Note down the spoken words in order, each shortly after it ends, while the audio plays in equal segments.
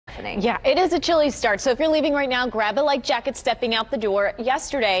Stephanie. Yeah, it is a chilly start. So if you're leaving right now, grab a light jacket stepping out the door.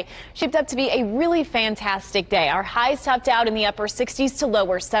 Yesterday shaped up to be a really fantastic day. Our highs topped out in the upper 60s to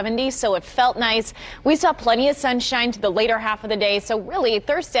lower 70s, so it felt nice. We saw plenty of sunshine to the later half of the day. So really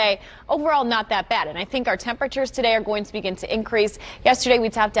Thursday overall not that bad. And I think our temperatures today are going to begin to increase. Yesterday we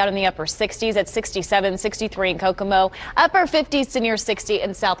topped out in the upper 60s at 67, 63 in Kokomo, upper 50s to near 60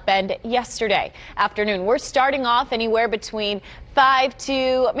 in South Bend yesterday afternoon. We're starting off anywhere between 5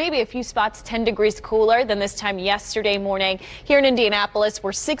 to maybe a few spots 10 degrees cooler than this time yesterday morning. Here in Indianapolis,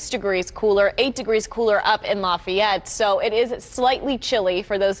 we're 6 degrees cooler, 8 degrees cooler up in Lafayette. So it is slightly chilly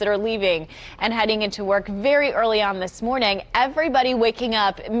for those that are leaving and heading into work very early on this morning. Everybody waking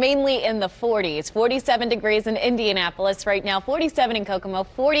up mainly in the 40s. 47 degrees in Indianapolis right now, 47 in Kokomo,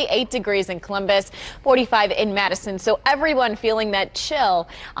 48 degrees in Columbus, 45 in Madison. So everyone feeling that chill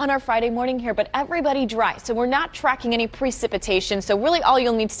on our Friday morning here, but everybody dry. So we're not tracking any precipitation. So really all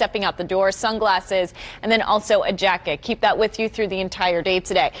you'll need stepping out the door, sunglasses, and then also a jacket. Keep that with you through the entire day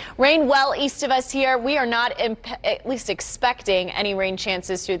today. Rain well east of us here. We are not at least expecting any rain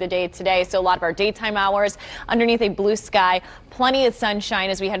chances through the day today. So a lot of our daytime hours underneath a blue sky. Plenty of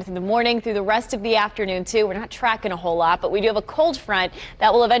sunshine as we head through the morning, through the rest of the afternoon too. We're not tracking a whole lot, but we do have a cold front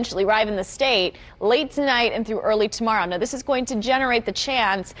that will eventually arrive in the state late tonight and through early tomorrow. Now this is going to generate the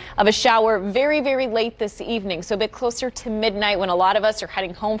chance of a shower very, very late this evening. So a bit closer to midnight when a lot of us are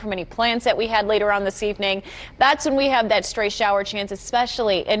heading home from any plans that we had later on this evening. That's when we have that stray shower chance,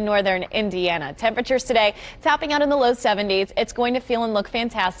 especially in northern Indiana. Temperatures today topping out in the low 70s. It's going to feel and look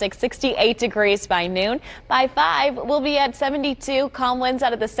fantastic. 68 degrees by noon. By 5, we'll be at 72. Calm winds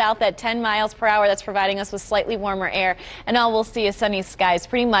out of the south at 10 miles per hour. That's providing us with slightly warmer air. And all we'll see is sunny skies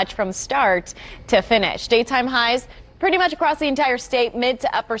pretty much from start to finish. Daytime highs pretty much across the entire state, mid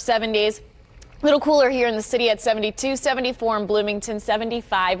to upper 70s. A little cooler here in the city at 72, 74 in Bloomington,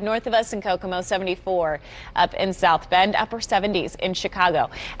 75 north of us in Kokomo, 74 up in South Bend, upper 70s in Chicago.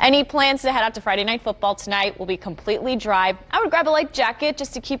 Any plans to head out to Friday night football tonight will be completely dry. I would grab a light jacket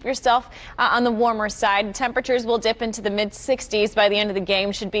just to keep yourself on the warmer side. Temperatures will dip into the mid 60s by the end of the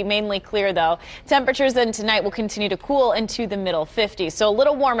game. Should be mainly clear though. Temperatures then tonight will continue to cool into the middle 50s. So a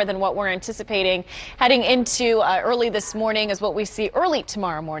little warmer than what we're anticipating heading into early this morning is what we see early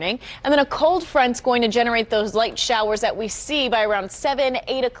tomorrow morning. And then a cold front's going to generate those light showers that we see by around 7,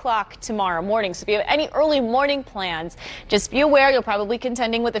 8 o'clock tomorrow morning. So if you have any early morning plans, just be aware you'll probably be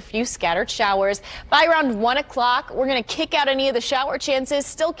contending with a few scattered showers. By around 1 o'clock, we're going to kick out any of the shower chances,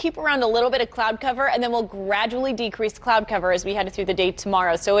 still keep around a little bit of cloud cover, and then we'll gradually decrease cloud cover as we head through the day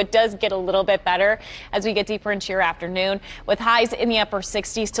tomorrow. So it does get a little bit better as we get deeper into your afternoon, with highs in the upper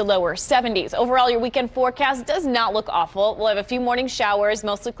 60s to lower 70s. Overall, your weekend forecast does not look awful. We'll have a few morning showers,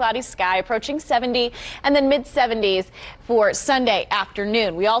 mostly cloudy sky, approaching 70, and then mid 70s for Sunday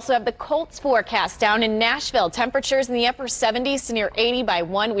afternoon. We also have the Colts forecast down in Nashville. Temperatures in the upper 70s to near 80 by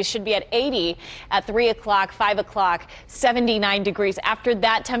 1. We should be at 80 at 3 o'clock, 5 o'clock, 79 degrees. After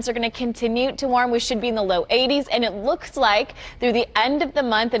that, temps are going to continue to warm. We should be in the low 80s, and it looks like through the end of the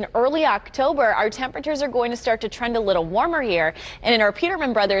month and early October, our temperatures are going to start to trend a little warmer here. And in our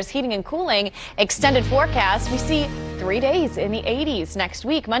Peterman Brothers Heating and Cooling extended forecast, we see 3 days in the 80s next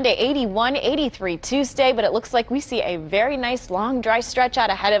week. Monday 81, 83 Tuesday, but it looks like we see a very nice long dry stretch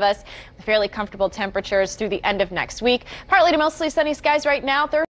out ahead of us with fairly comfortable temperatures through the end of next week. Partly to mostly sunny skies right now.